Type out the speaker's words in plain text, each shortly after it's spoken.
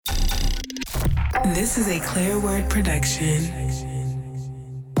This is a Clear Word production.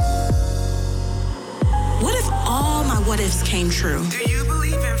 What if all my what ifs came true? Do you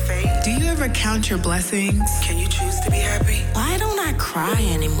believe in fate? Do you ever count your blessings? Can you choose to be happy? Why don't I cry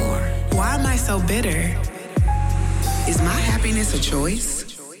anymore? Why am I so bitter? Is my happiness a choice?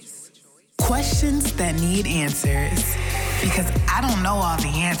 Questions that need answers. Because I don't know all the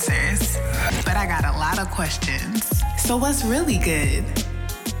answers, but I got a lot of questions. So what's really good?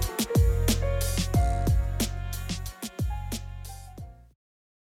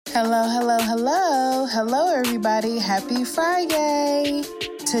 Hello, everybody. Happy Friday.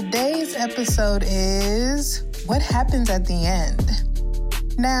 Today's episode is what happens at the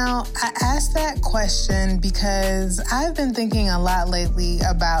end? Now, I asked that question because I've been thinking a lot lately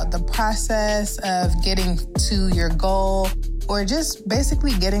about the process of getting to your goal or just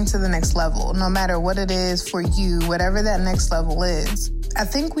basically getting to the next level, no matter what it is for you, whatever that next level is. I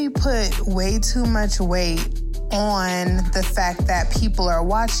think we put way too much weight on the fact that people are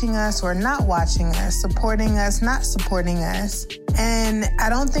watching us or not watching us, supporting us, not supporting us. And I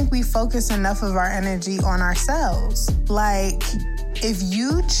don't think we focus enough of our energy on ourselves. Like, if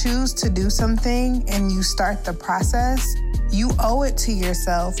you choose to do something and you start the process, you owe it to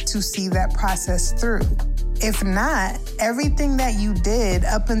yourself to see that process through. If not, everything that you did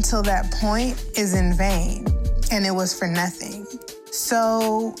up until that point is in vain and it was for nothing.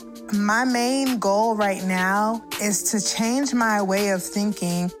 So my main goal right now is to change my way of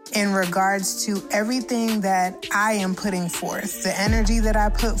thinking in regards to everything that I am putting forth, the energy that I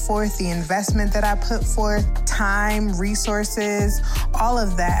put forth, the investment that I put forth, time, resources, all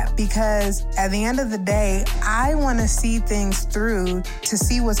of that. Because at the end of the day, I want to see things through to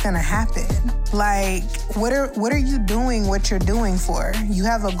see what's going to happen. Like, what are you doing what you're doing for? You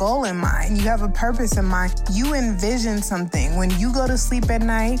have a goal in mind. You have a purpose in mind. You envision something. When you go to sleep at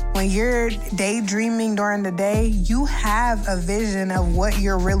night, when you're daydreaming during the day, you have a vision of what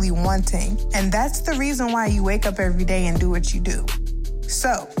you're really wanting. And that's the reason why you wake up every day and do what you do.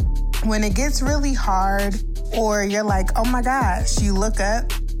 So when it gets really hard or you're like, oh my gosh, you look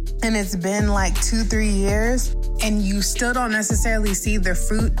up and it's been like 2-3 years and you still don't necessarily see the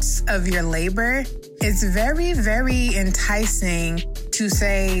fruits of your labor, it's very, very enticing to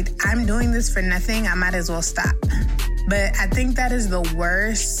say, I'm doing this for nothing, I might as well stop. But I think that is the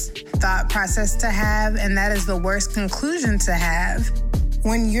worst thought process to have, and that is the worst conclusion to have.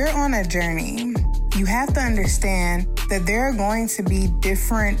 When you're on a journey, you have to understand that there are going to be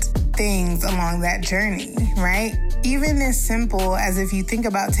different things along that journey, right? Even as simple as if you think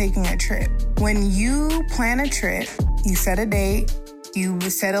about taking a trip. When you plan a trip, you set a date, you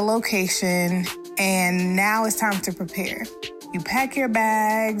set a location, and now it's time to prepare. You pack your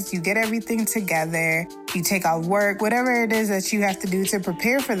bags, you get everything together, you take off work, whatever it is that you have to do to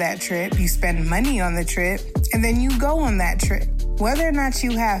prepare for that trip, you spend money on the trip, and then you go on that trip. Whether or not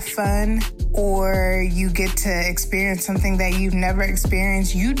you have fun or you get to experience something that you've never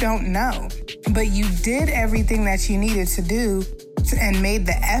experienced, you don't know. But you did everything that you needed to do and made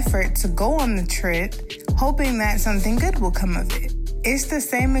the effort to go on the trip, hoping that something good will come of it. It's the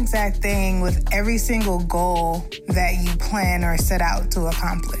same exact thing with every single goal that you plan or set out to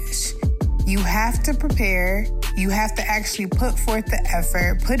accomplish. You have to prepare, you have to actually put forth the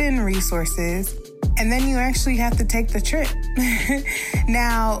effort, put in resources, and then you actually have to take the trip.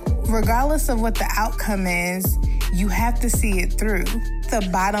 Now, regardless of what the outcome is, you have to see it through. The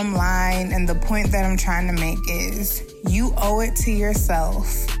bottom line and the point that I'm trying to make is you owe it to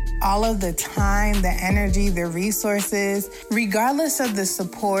yourself. All of the time, the energy, the resources, regardless of the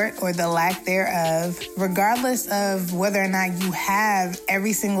support or the lack thereof, regardless of whether or not you have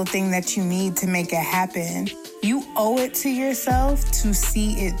every single thing that you need to make it happen, you owe it to yourself to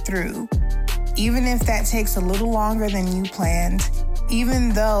see it through. Even if that takes a little longer than you planned, even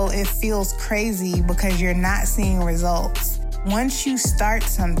though it feels crazy because you're not seeing results, once you start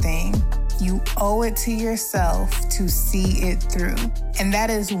something, you owe it to yourself to see it through. And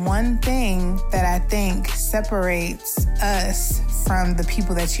that is one thing that I think separates us from the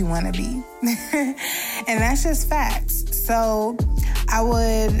people that you want to be. And that's just facts. So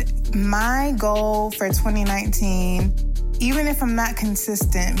my goal for 2019, even if I'm not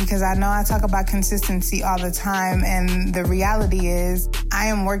consistent, because I know I talk about consistency all the time, and the reality is I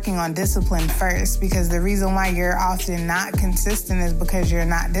am working on discipline first, because the reason why you're often not consistent is because you're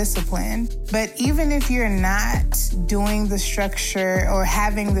not disciplined. But even if you're not doing the structure or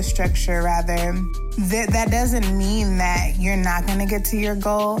having the structure rather, that doesn't mean that you're not going to get to your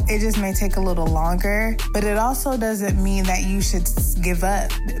goal. It just may take a little longer, but it also doesn't mean that you should give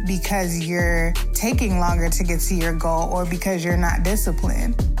up because you're taking longer to get to your goal or because you're not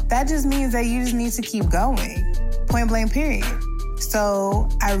disciplined. That that just means that you just need to keep going. Point blank, period. So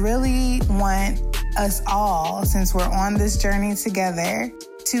I really want us all, since we're on this journey together,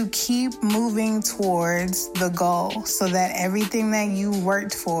 to keep moving towards the goal so that everything that you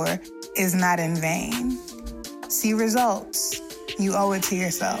worked for is not in vain. See results. You owe it to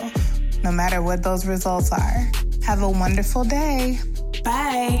yourself, no matter what those results are. Have a wonderful day.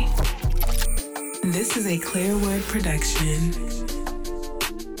 Bye. This is a Clear Word production.